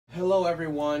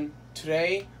everyone.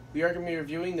 Today we are going to be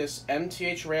reviewing this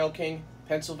MTH Rail King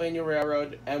Pennsylvania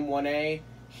Railroad M1a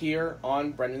here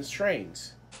on Brendan's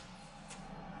Trains.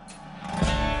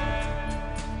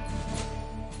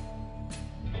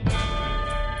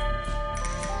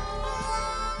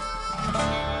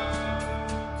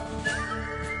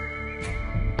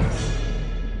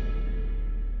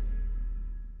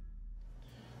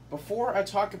 Before I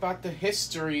talk about the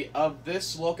history of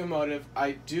this locomotive,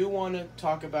 I do want to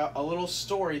talk about a little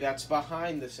story that's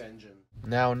behind this engine.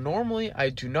 Now, normally I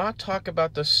do not talk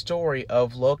about the story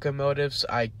of locomotives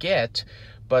I get,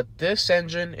 but this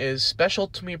engine is special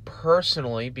to me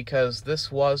personally because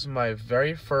this was my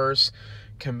very first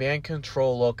command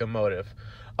control locomotive.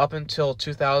 Up until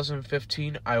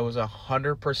 2015, I was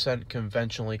 100%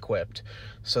 conventionally equipped.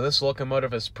 So this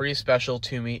locomotive is pretty special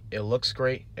to me. It looks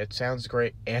great, it sounds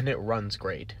great, and it runs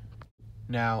great.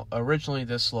 Now, originally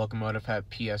this locomotive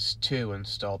had PS2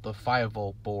 installed, the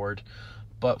 5-volt board,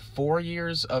 but 4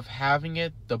 years of having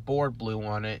it, the board blew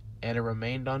on it, and it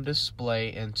remained on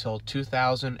display until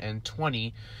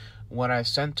 2020 when I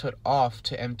sent it off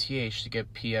to MTH to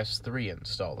get PS3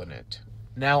 installed in it.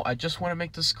 Now, I just want to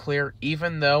make this clear,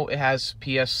 even though it has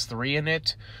PS3 in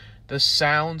it, the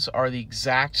sounds are the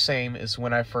exact same as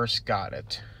when I first got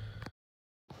it.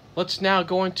 Let's now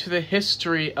go into the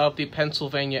history of the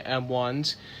Pennsylvania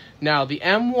M1s. Now, the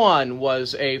M1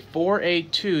 was a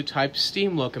 482 type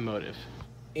steam locomotive.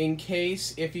 In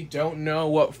case if you don't know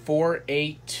what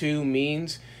 482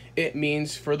 means, it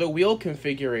means for the wheel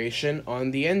configuration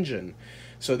on the engine.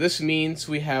 So this means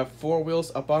we have 4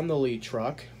 wheels up on the lead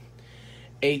truck,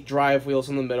 8 drive wheels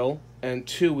in the middle, and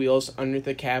 2 wheels underneath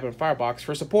the cab and firebox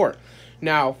for support.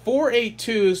 Now,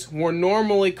 482s were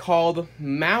normally called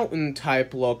mountain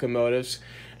type locomotives,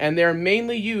 and they're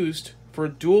mainly used for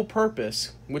dual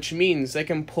purpose, which means they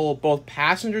can pull both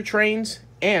passenger trains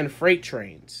and freight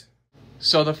trains.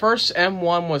 So the first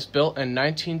M1 was built in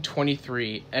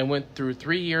 1923 and went through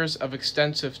 3 years of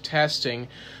extensive testing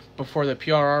before the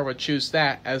PRR would choose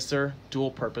that as their dual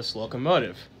purpose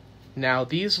locomotive. Now,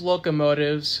 these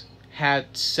locomotives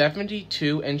had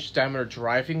 72-inch diameter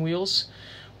driving wheels,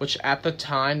 which at the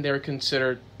time they were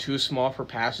considered too small for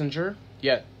passenger,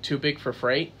 yet too big for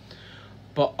freight.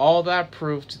 But all that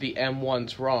proved the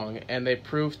M1s wrong, and they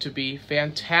proved to be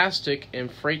fantastic in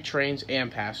freight trains and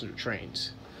passenger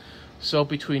trains. So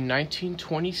between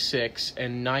 1926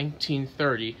 and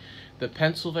 1930, the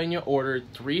Pennsylvania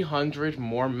ordered 300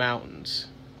 more mountains.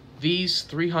 These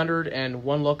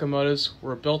 301 locomotives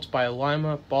were built by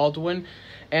Lima Baldwin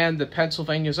and the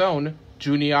Pennsylvania's own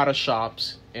Juniata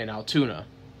Shops in Altoona.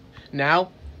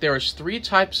 Now, there is 3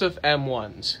 types of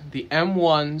M1s: the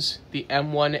M1s, the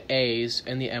M1as,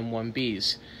 and the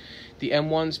M1bs. The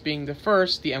M1s being the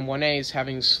first, the M1as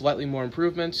having slightly more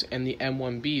improvements, and the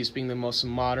M1bs being the most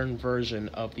modern version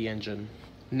of the engine.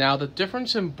 Now, the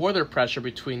difference in boiler pressure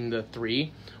between the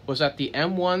 3 was that the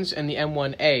M1s and the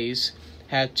M1as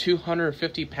had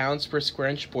 250 pounds per square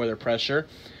inch boiler pressure,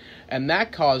 and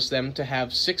that caused them to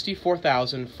have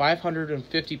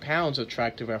 64,550 pounds of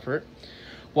tractive effort,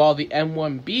 while the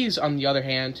M1Bs, on the other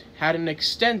hand, had an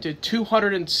extended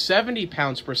 270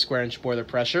 pounds per square inch boiler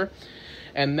pressure,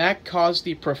 and that caused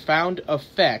the profound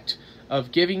effect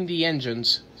of giving the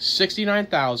engines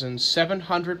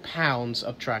 69,700 pounds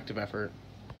of tractive effort.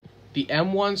 The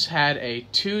M1s had a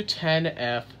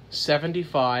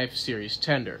 210F75 series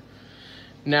tender.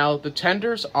 Now, the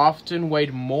tenders often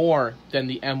weighed more than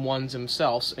the M1s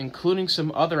themselves, including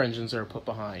some other engines that were put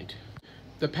behind.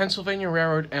 The Pennsylvania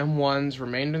Railroad M1s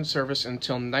remained in service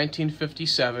until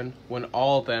 1957, when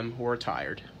all of them were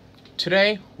retired.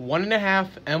 Today,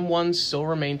 1.5 M1s still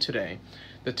remain today.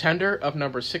 The tender of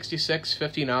number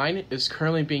 6659 is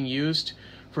currently being used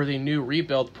for the new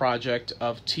rebuild project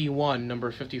of T1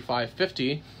 number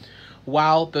 5550,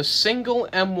 while the single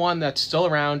M1 that's still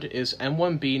around is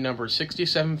M1B number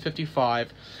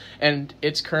 6755, and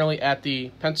it's currently at the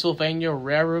Pennsylvania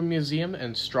Railroad Museum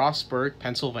in Strasburg,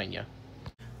 Pennsylvania.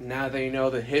 Now that you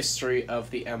know the history of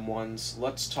the M1s,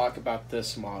 let's talk about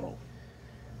this model.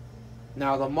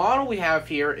 Now, the model we have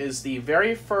here is the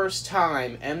very first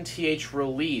time MTH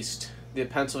released the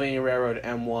Pennsylvania Railroad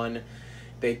M1.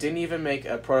 They didn't even make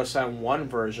a Prototype 1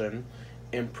 version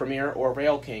in Premier or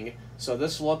Rail King. So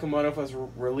this locomotive was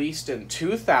released in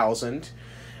 2000,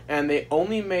 and they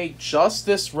only made just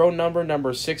this row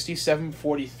number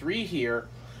 6743 here,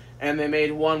 and they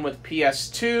made one with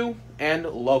PS2 and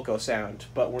Loco Sound.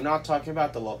 But we're not talking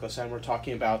about the Loco Sound, we're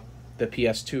talking about the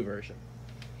PS2 version.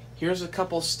 Here's a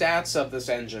couple stats of this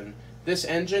engine. This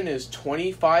engine is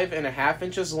 25.5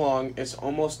 inches long. It's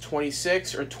almost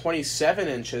 26 or 27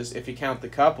 inches if you count the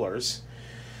couplers.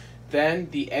 Then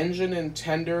the engine and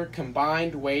tender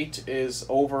combined weight is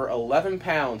over 11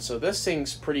 pounds, so this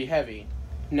thing's pretty heavy.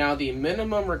 Now the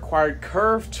minimum required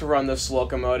curve to run this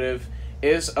locomotive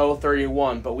is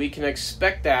 0.31, but we can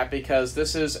expect that because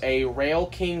this is a Rail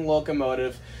King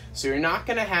locomotive, so you're not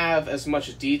going to have as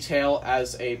much detail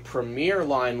as a Premier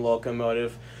line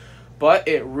locomotive, but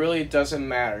it really doesn't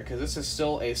matter because this is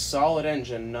still a solid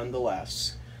engine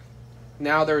nonetheless.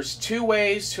 Now there's two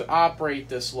ways to operate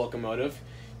this locomotive.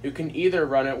 You can either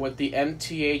run it with the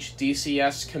MTH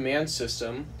DCS command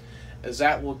system, as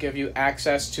that will give you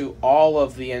access to all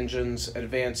of the engine's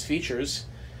advanced features.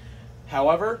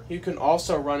 However, you can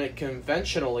also run it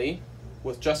conventionally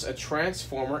with just a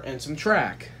transformer and some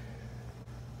track.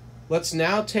 Let's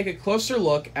now take a closer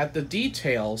look at the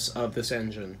details of this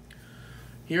engine.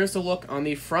 Here's the look on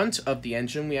the front of the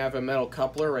engine. We have a metal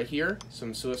coupler right here,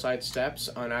 some suicide steps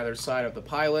on either side of the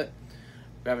pilot.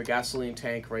 We have a gasoline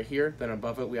tank right here. Then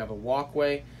above it we have a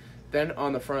walkway. Then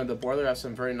on the front of the boiler we have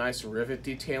some very nice rivet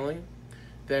detailing.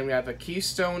 Then we have a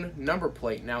Keystone number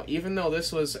plate. Now, even though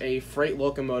this was a freight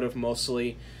locomotive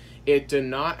mostly, it did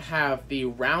not have the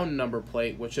round number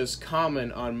plate, which is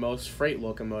common on most freight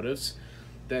locomotives.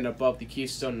 Then above the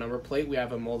Keystone number plate, we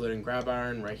have a molded and grab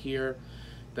iron right here.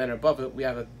 Then above it, we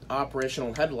have an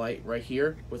operational headlight right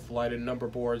here with lighted number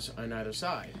boards on either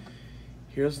side.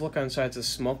 Here's a look inside the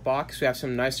smoke box. We have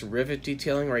some nice rivet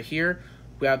detailing right here.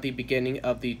 We have the beginning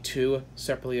of the two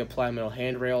separately applied metal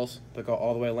handrails that go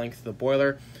all the way length of the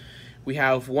boiler. We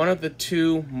have one of the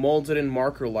two molded in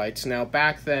marker lights. Now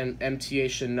back then,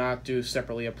 MTH should not do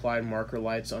separately applied marker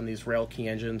lights on these Rail King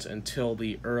engines until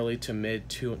the early to mid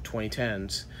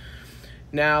 2010s.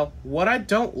 Now, what I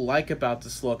don't like about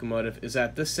this locomotive is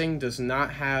that this thing does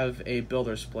not have a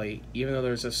builder's plate, even though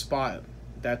there's a spot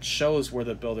that shows where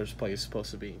the builder's plate is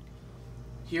supposed to be.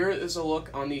 Here is a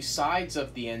look on the sides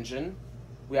of the engine.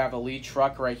 We have a lead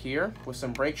truck right here with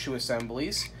some brake shoe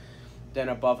assemblies. Then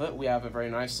above it we have a very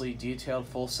nicely detailed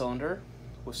full cylinder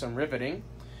with some riveting.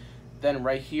 Then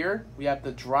right here we have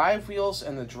the drive wheels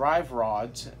and the drive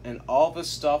rods, and all this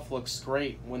stuff looks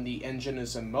great when the engine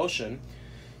is in motion.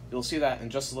 You'll see that in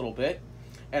just a little bit.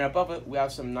 And above it we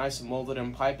have some nice molded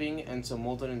in piping and some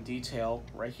molded in detail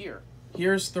right here.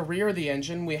 Here's the rear of the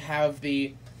engine. We have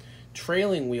the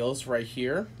trailing wheels right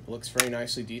here. It looks very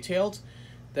nicely detailed.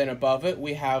 Then above it,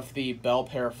 we have the bell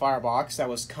pair firebox that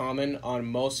was common on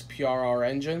most PRR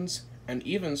engines, and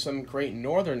even some Great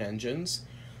Northern engines.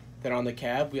 Then on the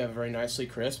cab, we have a very nicely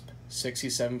crisp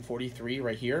 6743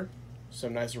 right here.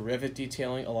 Some nice rivet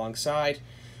detailing alongside.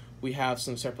 We have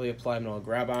some separately applied metal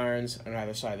grab irons on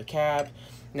either side of the cab.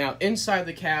 Now, inside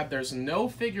the cab, there's no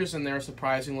figures in there,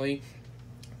 surprisingly.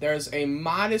 There's a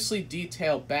modestly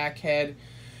detailed back head,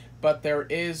 but there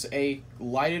is a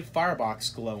lighted firebox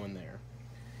glow in there.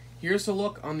 Here's a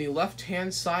look on the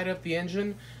left-hand side of the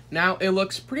engine. Now, it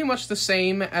looks pretty much the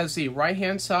same as the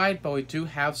right-hand side, but we do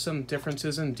have some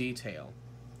differences in detail.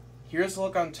 Here's a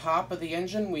look on top of the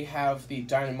engine. We have the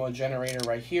dynamo generator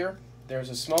right here.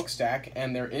 There's a smokestack,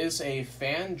 and there is a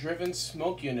fan-driven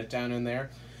smoke unit down in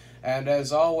there. And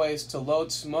as always, to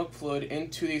load smoke fluid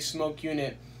into the smoke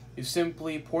unit, you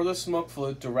simply pour the smoke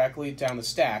fluid directly down the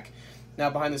stack.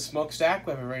 Now, behind the smokestack,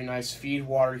 we have a very nice feed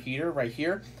water heater right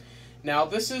here. Now,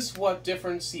 this is what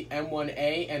differentiates the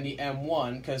M1a and the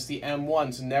M1, because the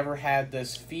M1s never had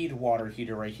this feed water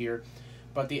heater right here,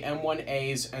 but the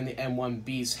M1as and the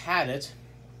M1bs had it.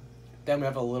 Then we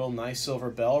have a little nice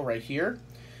silver bell right here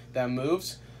that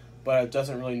moves, but it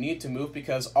doesn't really need to move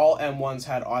because all M1s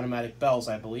had automatic bells,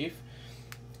 I believe.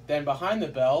 Then behind the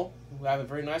bell, we have a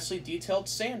very nicely detailed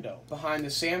sand dome. Behind the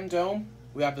sand dome,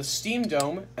 we have the steam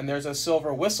dome, and there's a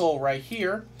silver whistle right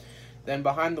here. Then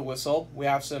behind the whistle, we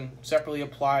have some separately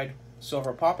applied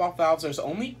silver pop-off valves. There's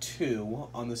only two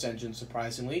on this engine,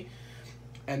 surprisingly.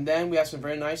 And then we have some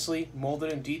very nicely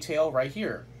molded in detail right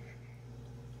here.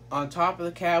 On top of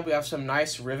the cab, we have some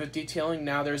nice rivet detailing.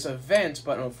 Now there's a vent,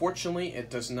 but unfortunately it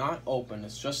does not open.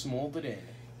 It's just molded in.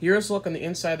 Here's a look on the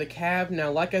inside of the cab.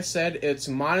 Now, like I said, it's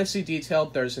modestly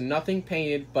detailed. There's nothing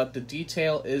painted, but the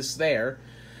detail is there.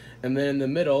 And then in the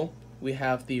middle, we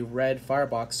have the red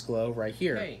firebox glow right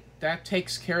here. Okay, that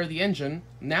takes care of the engine.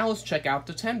 Now let's check out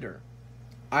the tender.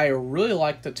 I really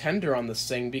like the tender on this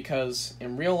thing because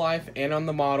in real life and on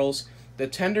the models, the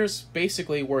tenders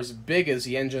basically were as big as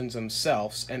the engines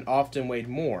themselves and often weighed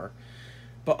more.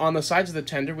 But on the sides of the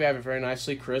tender, we have a very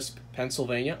nicely crisp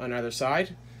Pennsylvania on either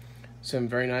side. Some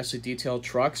very nicely detailed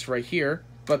trucks right here,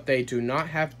 but they do not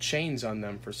have chains on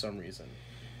them for some reason.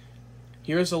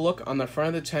 Here's a look on the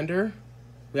front of the tender.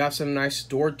 We have some nice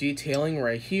door detailing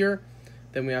right here.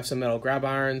 Then we have some metal grab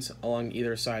irons along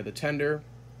either side of the tender.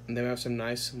 And then we have some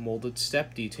nice molded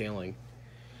step detailing.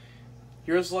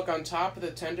 Here's a look on top of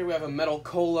the tender. We have a metal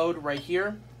co-load right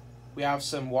here. We have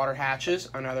some water hatches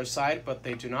on either side, but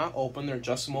they do not open. They're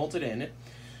just molded in it.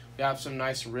 We have some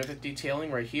nice rivet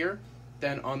detailing right here.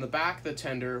 Then on the back of the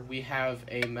tender, we have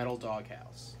a metal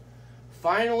doghouse.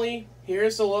 Finally,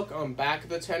 here's the look on back of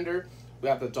the tender. We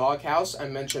have the doghouse I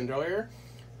mentioned earlier.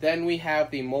 Then we have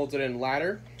the molded in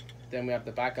ladder. Then we have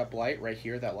the backup light right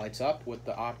here that lights up with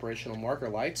the operational marker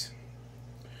lights.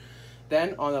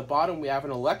 Then on the bottom we have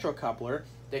an electrocoupler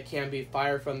that can be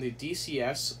fired from the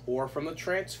DCS or from the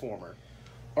transformer.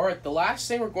 Alright, the last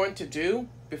thing we're going to do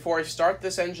before I start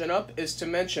this engine up is to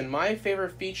mention my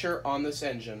favorite feature on this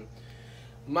engine.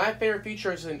 My favorite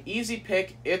feature is an easy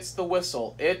pick. It's the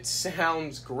whistle. It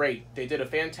sounds great. They did a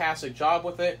fantastic job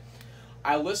with it.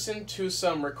 I listened to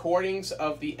some recordings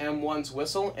of the M1's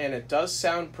whistle, and it does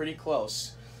sound pretty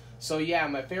close. So yeah,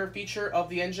 my favorite feature of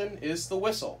the engine is the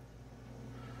whistle.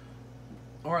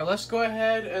 Alright, let's go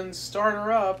ahead and start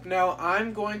her up. Now,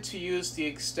 I'm going to use the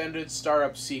extended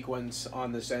startup sequence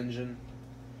on this engine.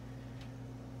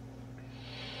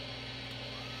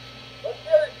 Let's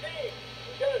get it, team.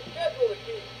 We got a schedule to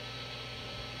keep.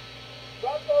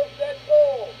 Bronco set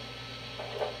goal.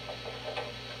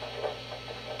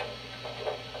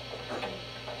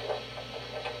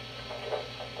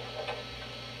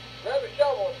 Grab a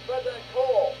shovel and spread that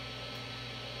coal.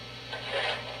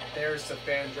 There's the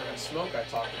fan-driven smoke I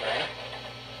talked about.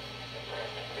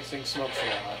 This thing smokes a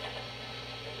lot.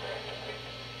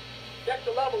 Check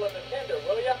the level in the tender,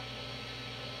 will ya?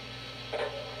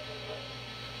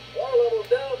 Water level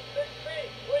down 6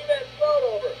 feet. Swing that spout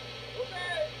over.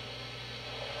 Okay.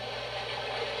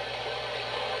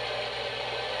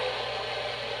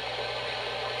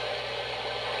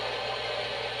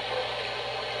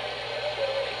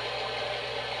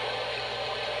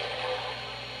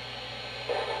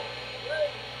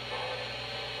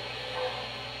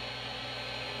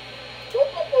 Go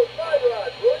up those side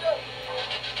rods, will ya?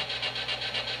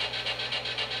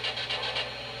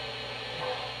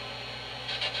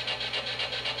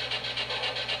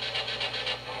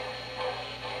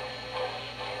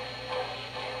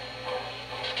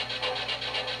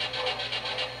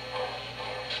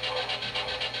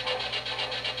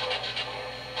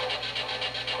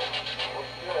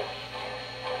 Good.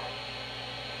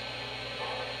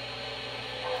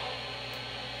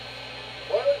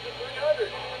 What is the 300?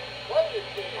 What is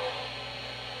it?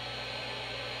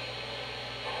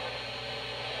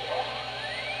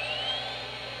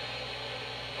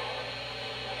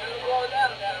 Gotta blow it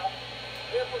down now.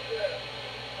 If we're clear.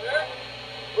 Clear?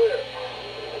 Clear.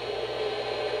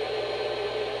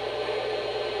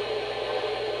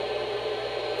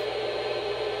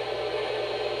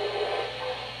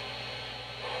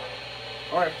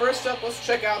 Alright, first up, let's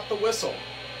check out the whistle.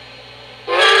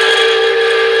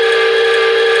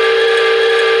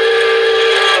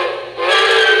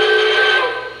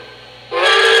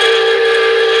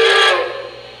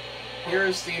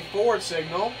 Here's the forward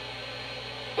signal,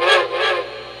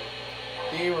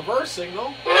 the reverse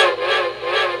signal.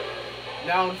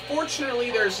 Now,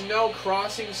 unfortunately, there's no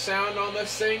crossing sound on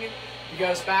this thing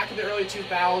because back in the early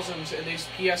 2000s in these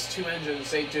PS2 engines,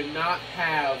 they did not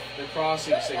have the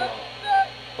crossing signal.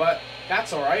 But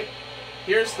that's alright.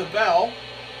 Here's the bell.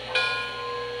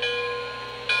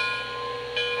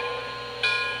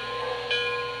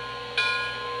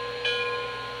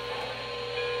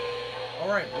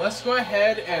 Alright, let's go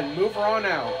ahead and move her on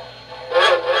out.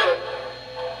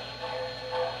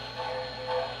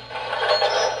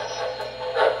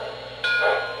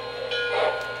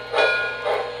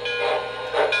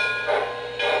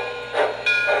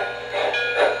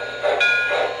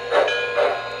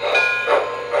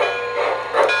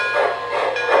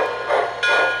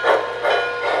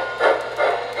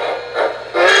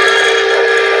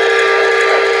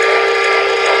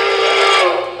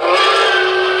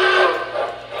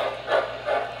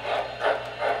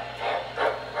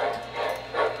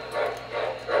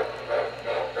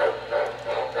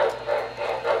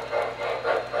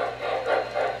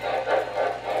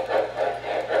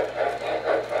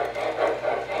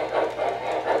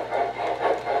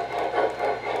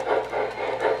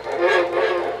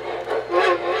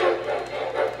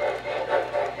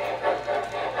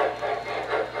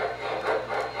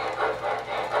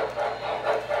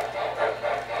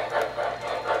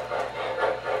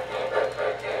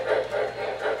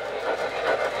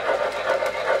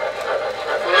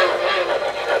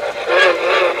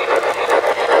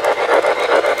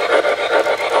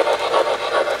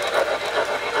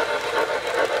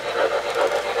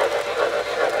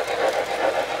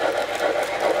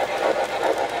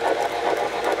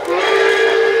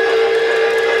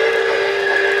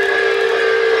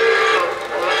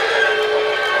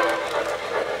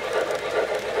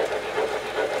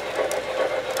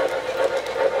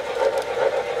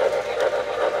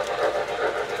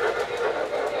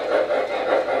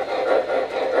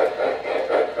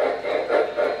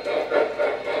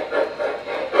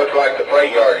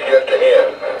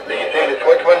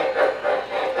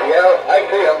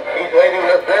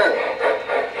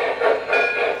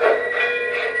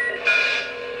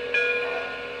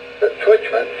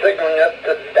 switchman signaling us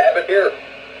to stab it here.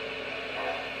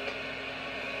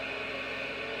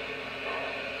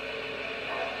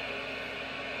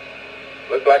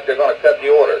 Looks like they're going to cut the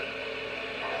order.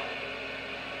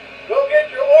 Go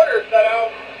get your order set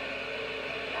out.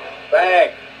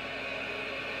 Thanks.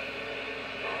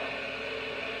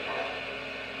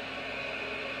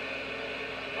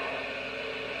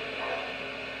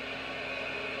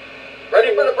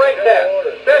 Ready for the brake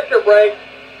test. Set your brake.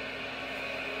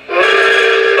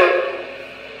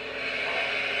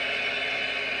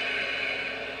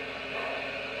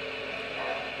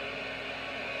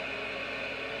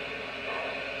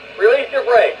 Release your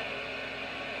brake.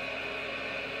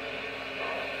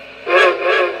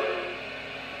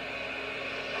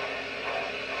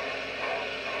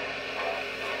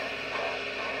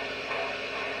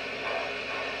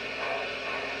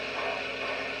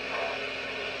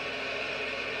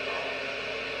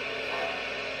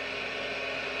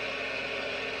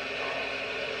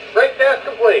 Brake test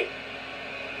complete.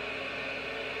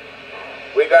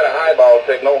 We got a highball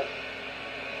signal.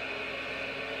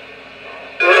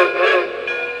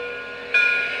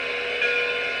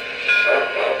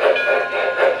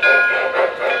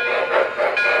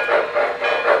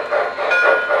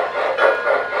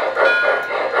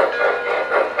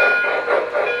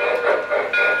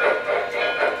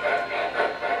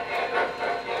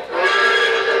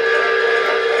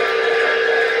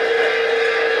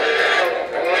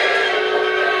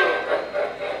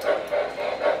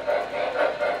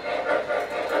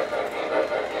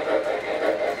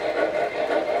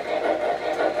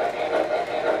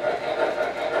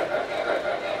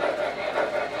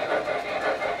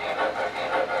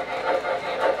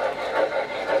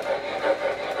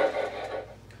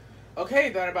 Okay,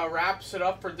 that about wraps it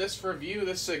up for this review.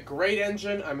 This is a great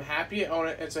engine. I'm happy to own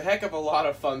it. It's a heck of a lot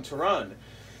of fun to run.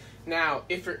 Now,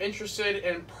 if you're interested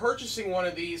in purchasing one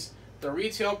of these, the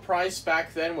retail price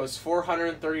back then was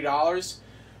 $430,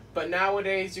 but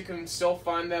nowadays you can still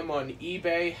find them on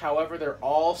eBay. However, they're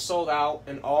all sold out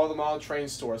in all the model train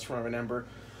stores from what I remember.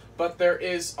 But there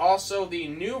is also the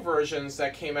new versions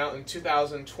that came out in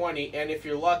 2020, and if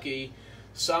you're lucky,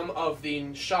 some of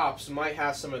the shops might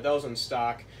have some of those in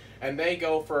stock, and they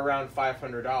go for around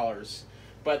 $500.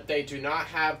 But they do not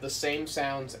have the same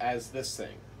sounds as this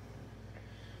thing.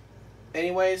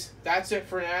 Anyways, that's it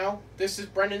for now. This is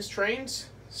Brendan's Trains,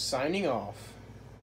 signing off.